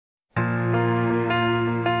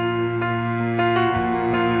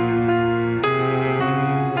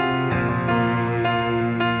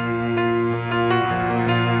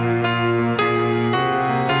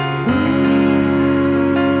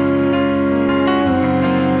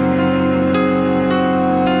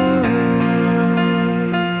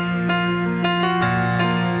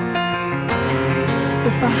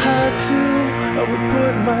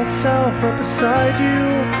right beside you.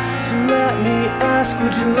 So let me ask,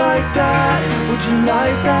 would you like that? Would you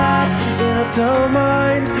like that? And I don't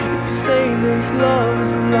mind if you say this love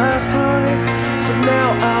is the last time. So now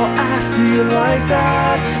I'll ask, do you like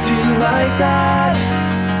that? Do you like that?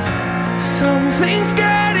 Something's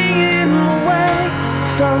getting in the way,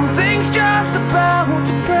 something's just about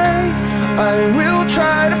to break. I will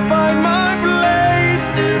try to find my place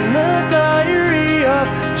in the diary of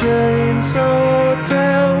Jane. So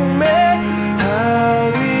tell me how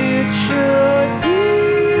it should be.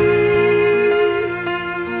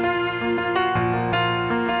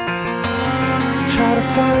 Try to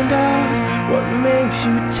find out what makes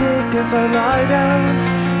you tick as I lie down,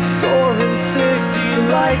 sore and sick. Do you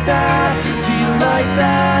like that? Do you like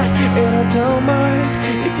that? And I don't mind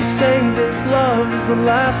if you say this love is the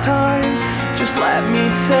last time. Just let me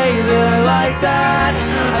say that I like that.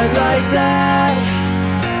 I like that.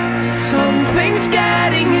 Something's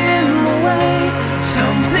getting in the way,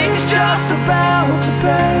 something's just about to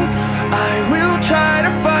break. I will try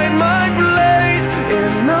to find my place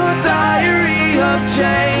in the diary of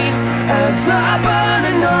Jane. As I burn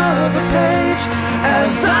another page,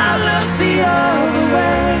 as I look the other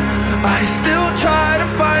way, I still try to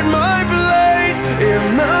find my place in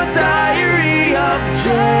the diary of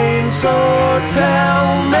Jane. So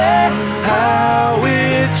tell me how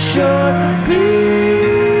it should be.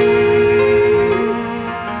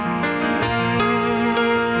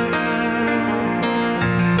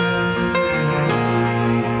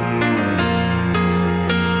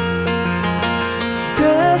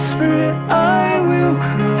 Desperate, I will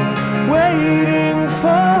crawl, waiting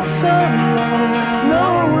for so long. No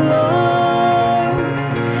love,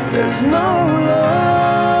 there's no love.